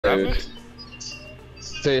First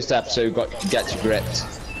episode gets gripped.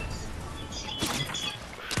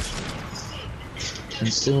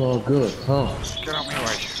 It's still all good, huh? Get out my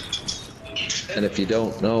way. And if you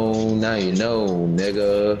don't know, now you know,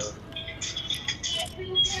 nigga.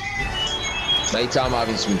 Mate, I'm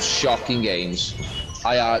having some shocking games.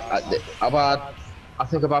 I've had, I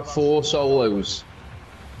think I've had 4 solos.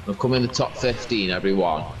 I've come in the top 15 every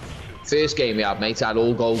one. First game we had, mate, I had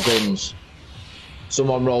all gold guns.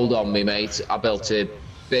 Someone rolled on me, mate. I built a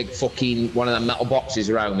big fucking one of them metal boxes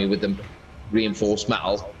around me with them reinforced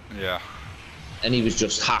metal. Yeah. And he was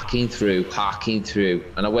just hacking through.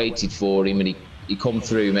 And I waited for him, and he come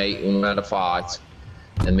through, mate, and we had a fight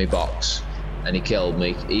in my box. And he killed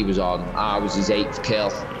me. He was on. I was his 8th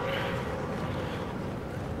kill.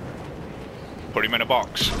 Put him in a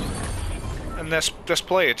box. And this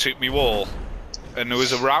player took me wall, and there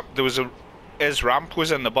was a ramp. His ramp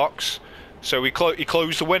was in the box. So he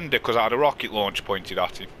closed the window because I had a rocket launcher pointed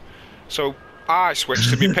at him. So I switched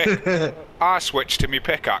to my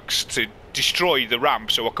pickaxe to destroy the ramp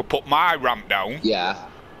so I could put my ramp down. Yeah.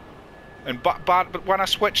 And but when I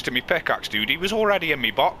switched to my pickaxe, dude, he was already in my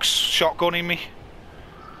box, shotgunning me.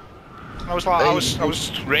 And I was like, I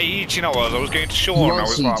was rage, you know. I was going to shore, and I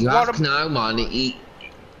was like, what now, man?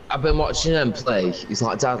 I've been watching him play. He's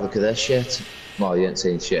like, Dad, look at this shit. Well, he ain't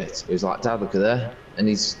saying shit. He was like, Dad, look at that. And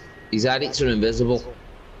his edits are invisible.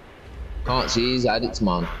 Can't see his edits,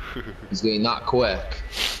 man. He's going that quick.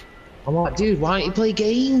 I'm like, dude, why don't you play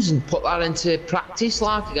games and put that into practice,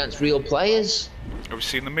 like, against real players? Have you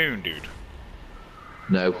seen the moon, dude?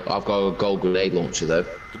 No, I've got a gold grenade launcher, though.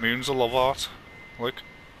 The moon's a love art. Look.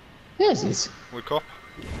 Yes, it is. Look up.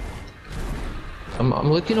 I'm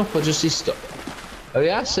looking up, I just see stuff. Oh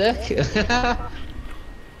yeah, sick.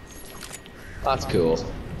 That's cool.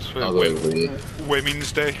 I'll go over with you.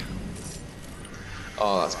 Women's Day.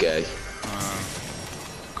 Oh, that's gay.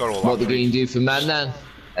 Got all that. What are they going to do for men then?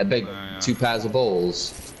 A big 2 pairs of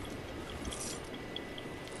balls.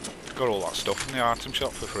 Got all that stuff in the item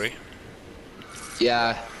shop for free.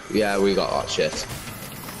 Yeah, we got that shit.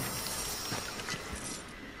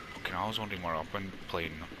 Fucking, I was wondering where I've been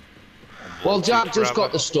playing. Well, Jack just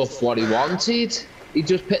got the stuff what he wanted. He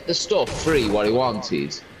just picked the stuff free what he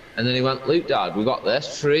wanted. And then he went, Luke, Dad, we got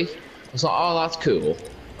this free. I was like, oh, that's cool.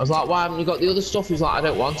 I was like, why haven't you got the other stuff? He was like, I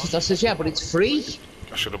don't want it. I said, yeah, but it's free.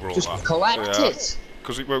 I should have brought just that. Just collect it.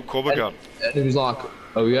 Because it won't come again. And he was like,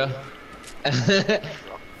 oh yeah.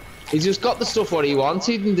 He just got the stuff what he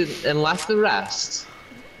wanted and left the rest.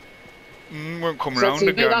 Won't come round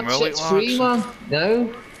again, will it? It's free, man.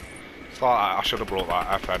 No. I should have brought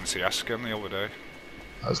that FNCS skin the other day.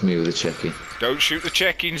 That was me with the chicken. Don't shoot the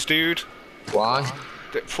chickens, dude. Why?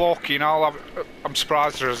 Fucking hell, I'm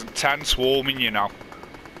surprised there isn't 10 swarming you now.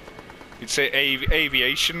 It's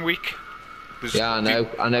aviation week. Yeah, I know.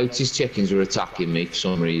 I noticed chickens were attacking me for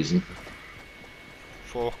some reason.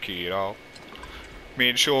 Fucking hell. Me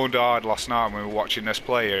and Sean died last night when we were watching this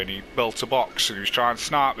player, and he built a box and he was trying to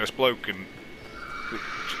snipe this bloke, and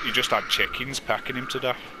he just had chickens pecking him to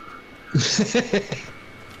death.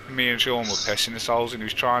 Me and Sean were pissing ourselves, and he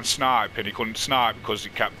was trying to snipe, and he couldn't snipe because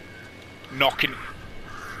he kept knocking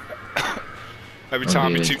every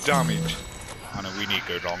time he took damage. I know we need to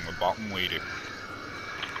go down the bottom, we do.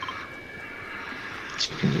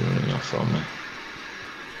 Chickens are running off on me.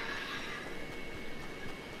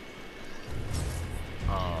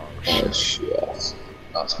 Oh shit.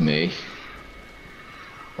 That's me.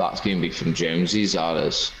 That's going to be from Jonesy's, that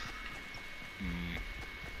is.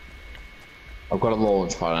 I've got a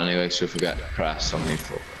launch pad anyway, so if we get pressed on me,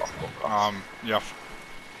 fuck off. Yeah.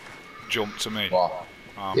 Jump to me. What?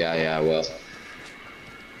 Yeah, I will.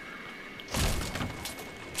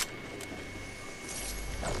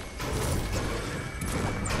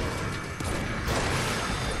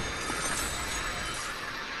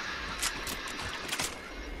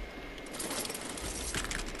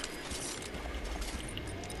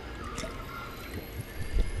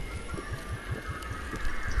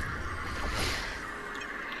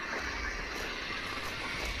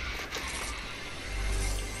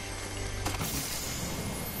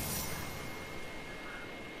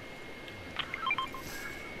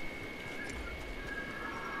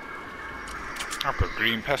 I've got a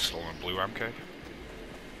green pistol and a blue MK.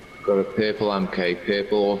 Got a purple MK,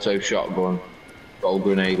 purple auto shotgun, gold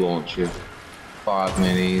grenade launcher, 5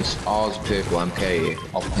 minis. Ours purple MK.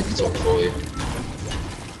 I'll pick it up for you.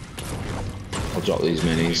 I'll drop these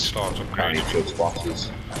minis. Carry trucks,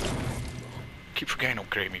 bosses. Keep forgetting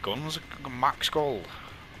upgrade me guns. I've got max gold.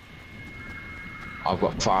 I've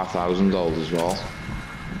got 5,000 gold as well.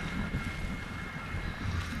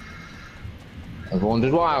 I've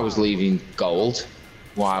wondered why I was leaving gold,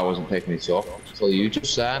 why I wasn't picking it up. Until you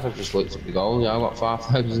just said, I just looked at the gold, yeah, I got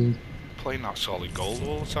 5,000. Playing that solid gold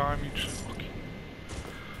all the time, you just fucking...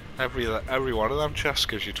 Every one of them chests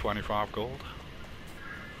gives you 25 gold.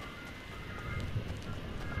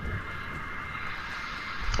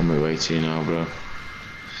 On my way to you now, bro.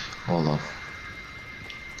 Hold on.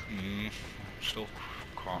 Still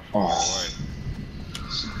quite far away.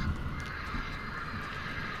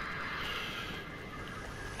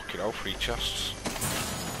 Look at all 3 chests.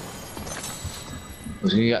 I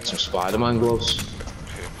was gonna get some Spider-Man gloves.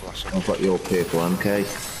 I've got your purple MK.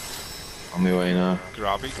 On my way now.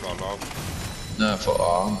 Grab it, grab out. No, I thought,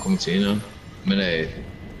 oh, I'm coming to you now. I'm in here.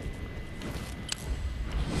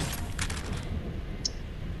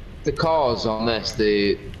 The cars on this,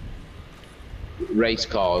 the race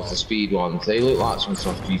cars, the speed ones, they look like some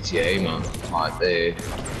sort of GTA, man. Like the...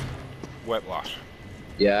 Whiplash.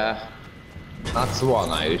 Yeah. That's the one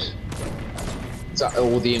out. Is that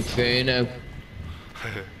all the Inferno?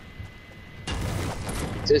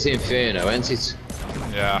 It is the Inferno, isn't it?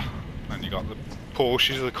 Yeah. And you got the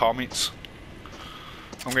Porsches of the Comets.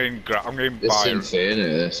 I'm going to This buy... is Inferno,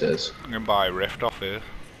 this is. I'm going to buy a Rift off here.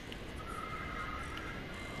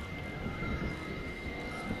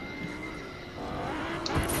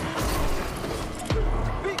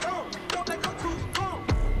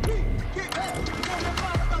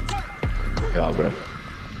 Yeah, bro.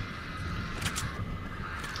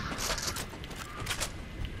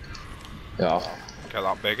 Yeah. Get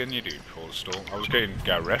that big in you, dude, before the storm. I was going to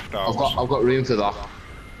get a Rift out. I've got room for that.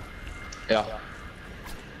 Yeah.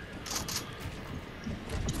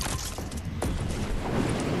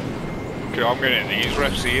 Okay, I'm going to these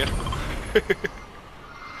Rifts here.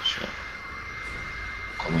 Shit.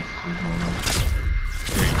 Come on.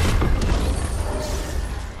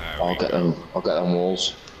 I'll get them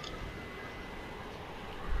walls.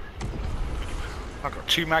 I've got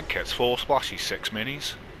 2 mag kits, 4 splashies, 6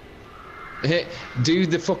 minis. Hey,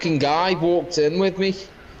 dude, the fucking guy walked in with me.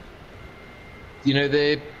 You know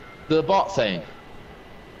the bot thing.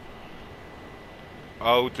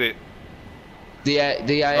 Oh, the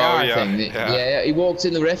AI thing. Yeah, he walked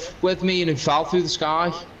in the rift with me and he fell through the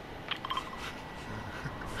sky.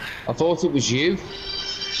 I thought it was you.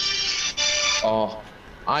 Oh,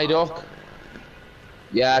 hi, Doc.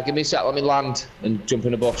 Yeah, give me a sec. Let me land and jump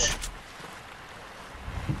in a bush.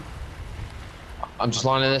 I'm just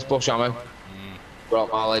lying in this bush, Hammo.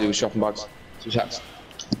 Brought my lady with shopping bags. 2 secs.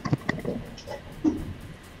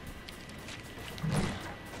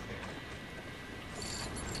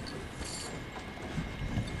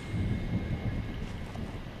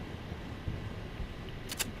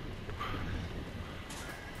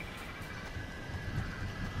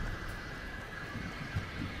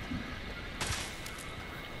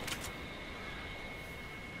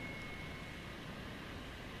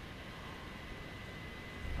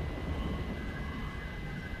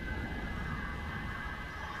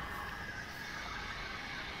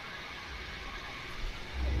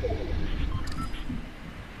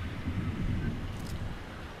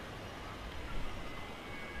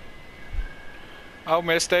 Oh,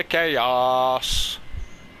 Mr. Chaos.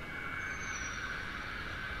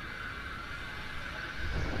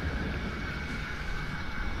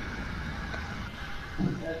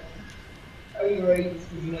 Are you ready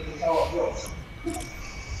to make the tower yours?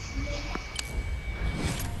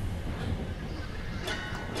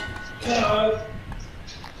 Hello.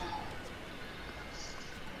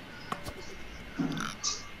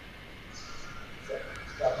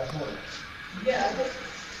 Yeah.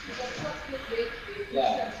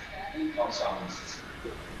 Yeah.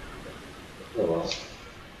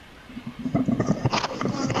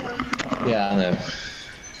 Yeah, I know.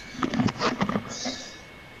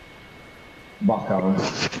 Back on.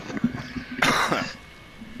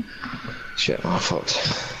 Shit, my fault.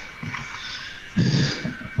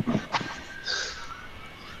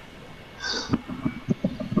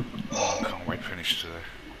 Can't wait to finish today.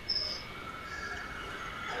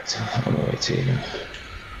 I'm gonna wait till you now.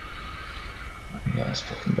 Yeah, it's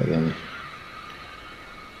fucking big, isn't it?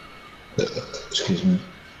 Excuse me.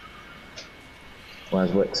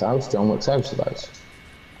 Where's Wick's house? John Wick's house, guys.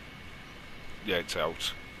 Yeah, it's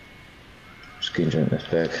out. Just keep drinking this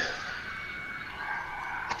big.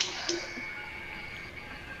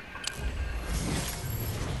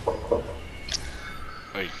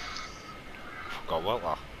 Hey, forgot what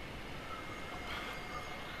that.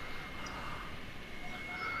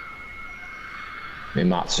 My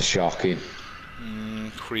mats are shocking.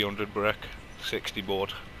 300 brick, 60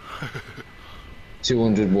 board.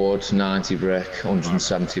 200 wood, 90 brick,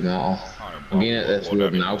 170 metal. I'm getting at this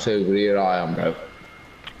wooden house over here, I am, bro.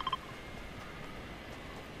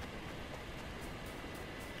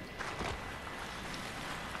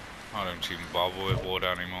 don't even bother with wood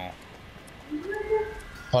anymore.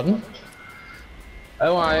 Pardon?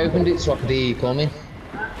 Oh, I opened it so I could hear you coming.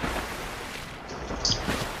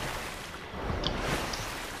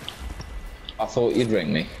 I thought you'd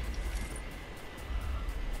ring me.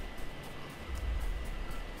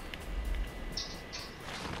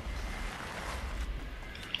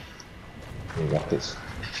 Rockets.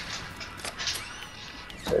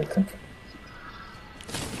 Open.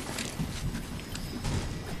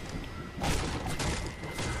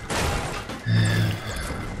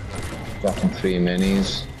 Dropping 3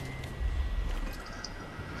 minis.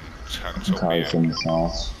 Cards in the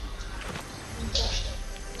sauce.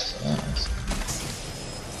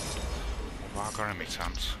 Have I got any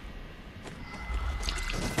tents?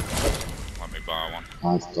 Let me buy one.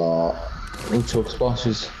 I've got no chug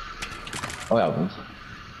splashes. Oh, I haven't.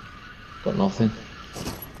 Got nothing.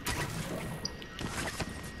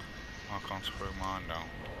 I can't throw mine down.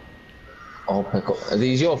 I'll pick up. Are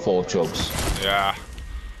these your 4 chugs? Yeah.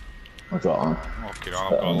 I'll drop on. Okay, I've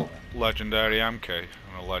got a legendary MK and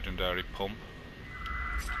a legendary pump.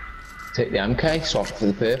 Take the MK, swap it for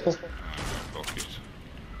the purple. Bucket.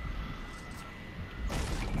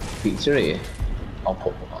 Pizza here. I'm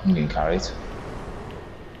getting carried.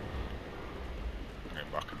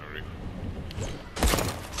 Get back in the roof.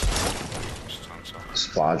 Stands up.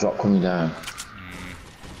 Supply drop coming down.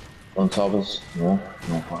 On top of us. No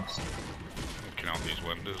pass. Looking out these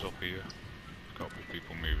windows up here. Got to be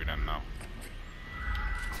people moving in now.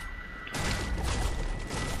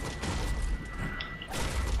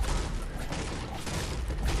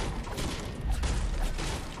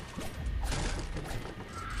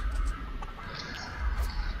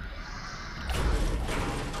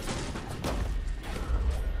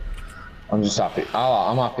 I'm just happy.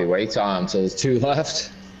 I'm happy. Wait time until there's 2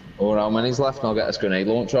 left. Or how many's left, and I'll get this grenade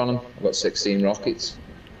launcher on them. I've got 16 rockets.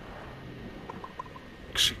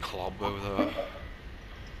 See club over there.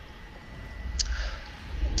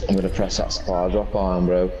 I'm gonna press that supply drop on,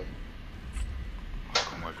 bro. I'll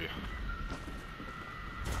come with you.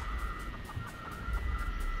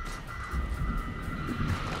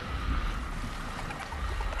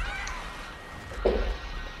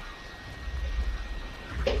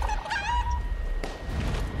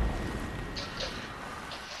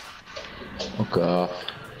 Oh god.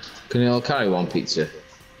 Can you all carry 1 pizza?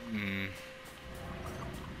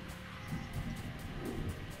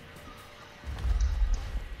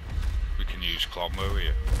 We can use club over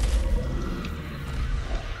here.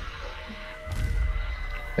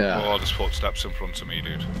 Yeah. Oh, there's footsteps in front of me,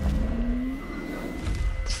 dude.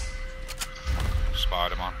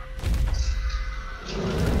 Spider-Man.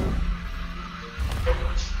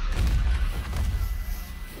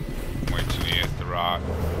 Waiting here at the right.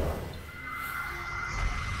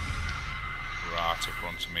 Right in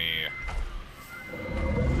front of me here.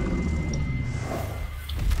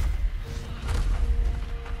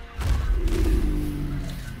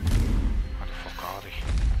 Where the fuck are they?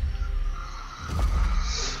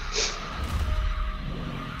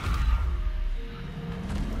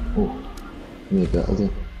 Oh, me that'll do.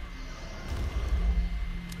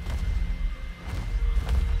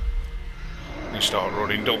 You start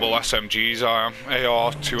running double SMGs, I am.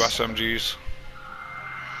 AR, 2 SMGs.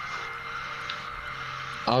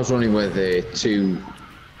 I was running with 2.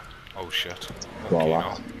 Oh shit.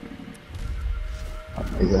 Well,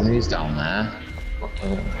 he's down there.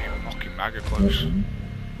 They're fucking mega close.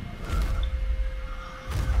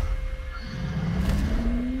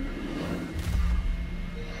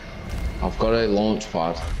 I've got a launch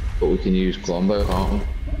pad, but we can use Colombo, can't we?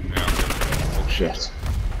 Yeah. Oh shit.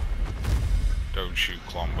 Don't shoot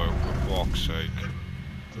Colombo, for fuck's sake.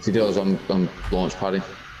 If he does, I'm launch padding.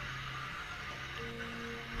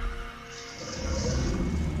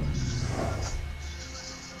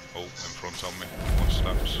 Oh, in front of me.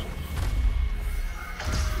 Footsteps.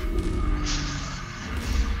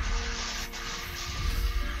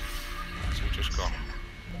 Where's he just gone?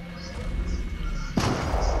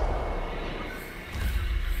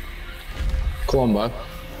 Colombo,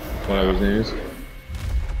 whatever his name is.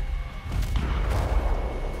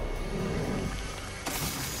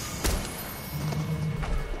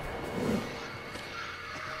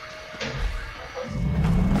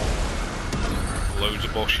 Loads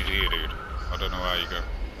of bushes here, dude. I don't know how you go.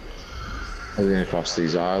 I'm going across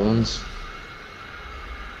these islands.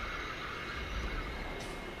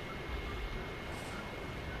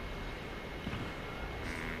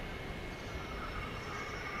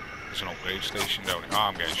 There's an upgrade station down here. Oh,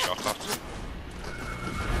 I'm getting shot at.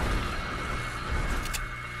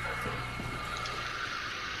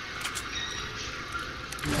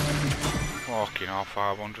 Fucking Fucking hell,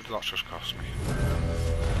 500, that's just cost me.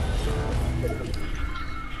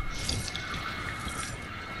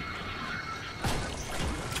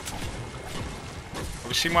 Have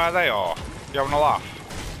you seen where they are? You having a laugh?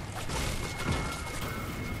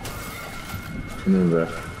 Remember.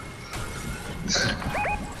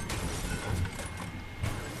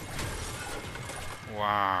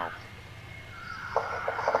 Wow.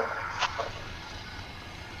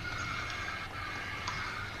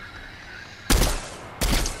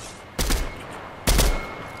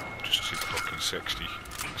 Just see fucking 60,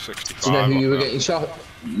 65. Do you know who you were there. getting shot?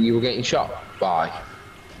 You were getting shot by?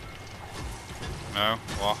 No?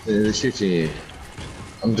 What? They were shooting you.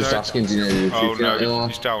 I'm just No. asking, do you know who they were Oh shooting at no, you?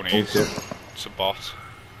 he's down here. Oh, shit. It's a bot.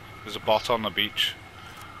 There's a bot on the beach.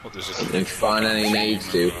 But there's a... If you find any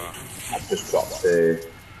nades, do. I've just dropped the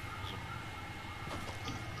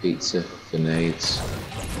pizza for nades.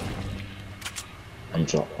 I'm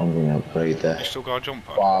going to upgrade there. You still got a jump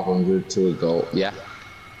pad? 500 to a goal. Yeah.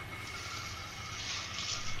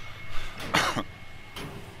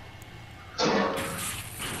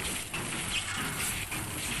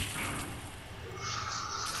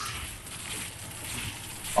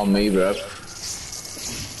 On me, bro.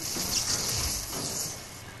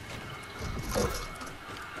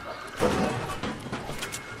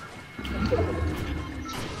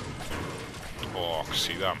 Oh, I can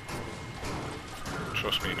see them.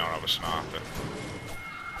 Trust me, not have a sniper.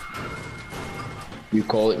 You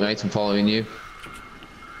call it, mate. I'm following you.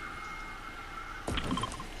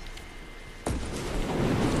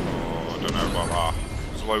 Oh, I don't know about that.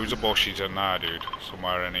 There's loads of bushes in there, dude.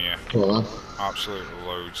 Somewhere in here. What? Absolutely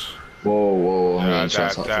loads. Whoa, whoa. I'm Yeah, getting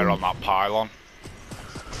shots at they're them. on that pylon.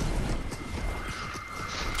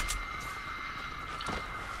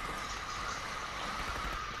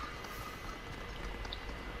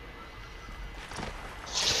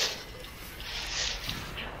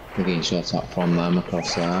 I'm getting shots at from them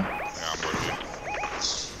across there. Yeah, I'm with you.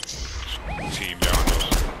 Team behind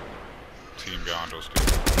us. Team behind us, dude.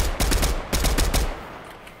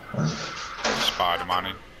 Spider-Man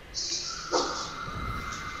in.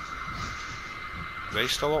 Are they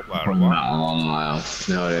still up there or Not what? a long while.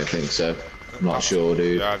 No, I don't think so. I'm not sure,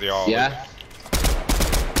 dude. Yeah, they are. Yeah?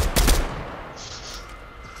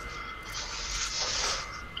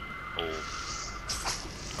 Oh.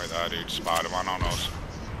 Wait there, dude. Spider-Man on us.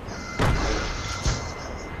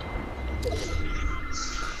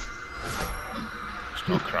 It's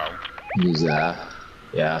not Crown. He's there.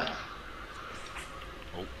 Yeah.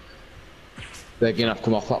 Oh. They're gonna have to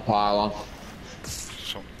come off that pylon.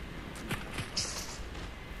 Some...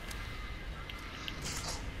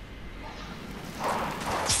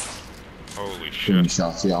 Holy Boom shit.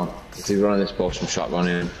 shotty on. If they run this bush, I'm shotgun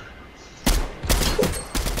in.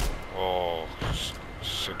 Oh,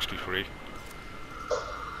 63.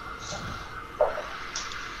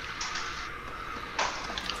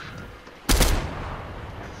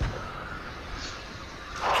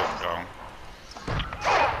 Jump down.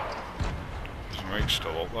 His mate's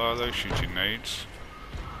still up there though, shooting nades.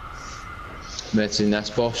 Mate's in this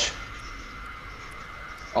bush.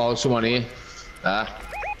 Oh, someone here. There.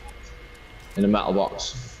 In a metal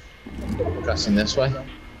box. Pressing this way.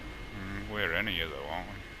 We're in here though, aren't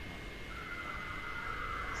we?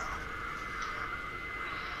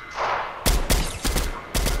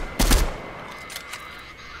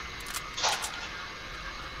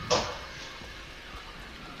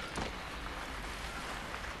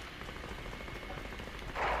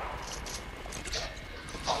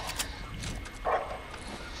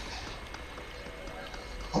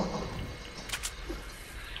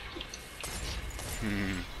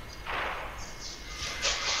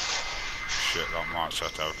 Shit, that might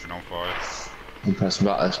set everything on fire. I'm pressing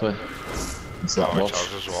back this way. It's that Oh, it bush.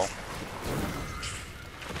 has as well.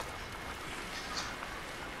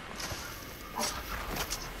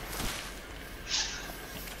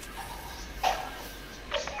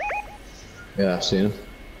 Yeah, I've seen him.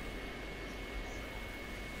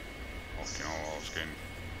 Fucking hell, I was getting...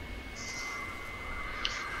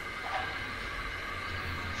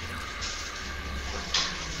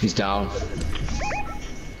 He's down.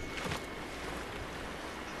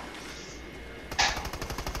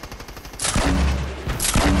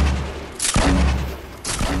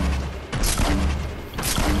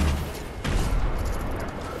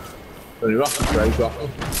 Really rock, great rocking.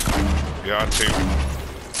 Yeah, two.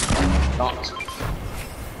 Knocked.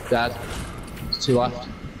 Dead. There's two left.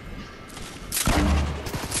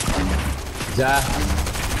 He's there.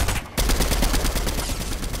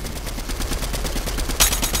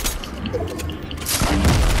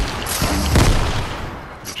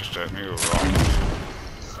 You just hit me with a rocket.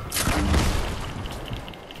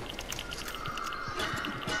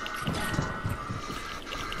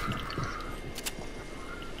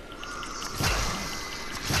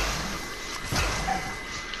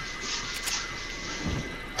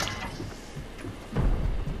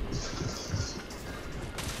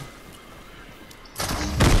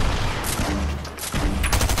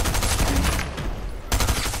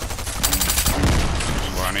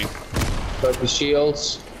 Got the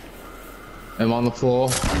shields. I'm on the floor.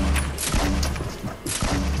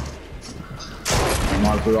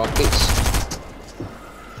 Mark the rockets.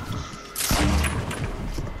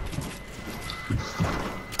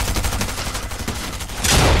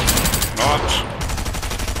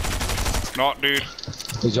 Not, dude.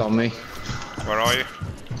 He's on me. Where are you?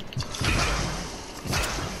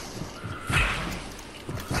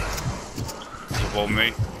 He's above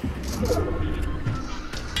me.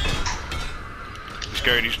 He's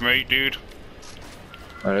going his mate, dude.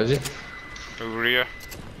 Where is he? Over here.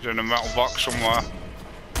 He's in a metal box somewhere.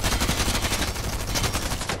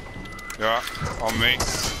 Yeah, on me.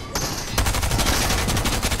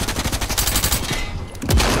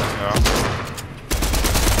 Yeah.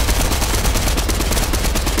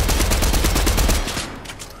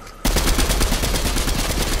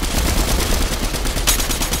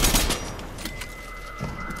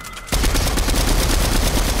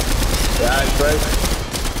 Yeah, it's broke.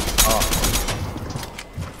 Oh.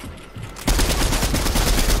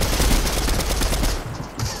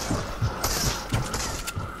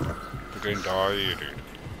 You're going to die, you dude.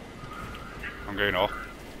 I'm going off.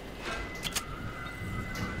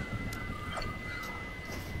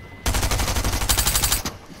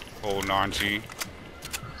 All 19.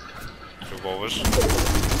 Two above us.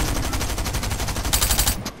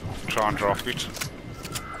 Try and drop it.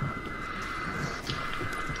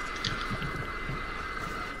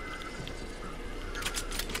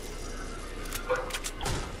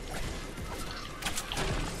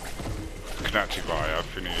 Connected by up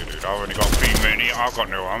in here, dude. I've only got 3 minutes. I've got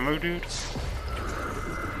no ammo, dude.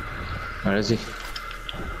 Where is he?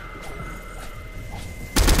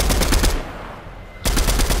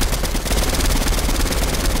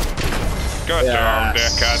 Go down,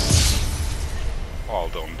 dickheads. Well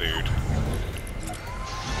done, dude.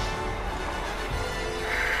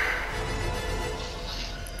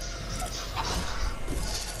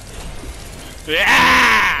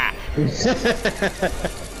 Yeah!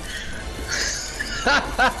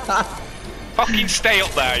 Fucking stay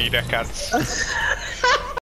up there, you dickheads.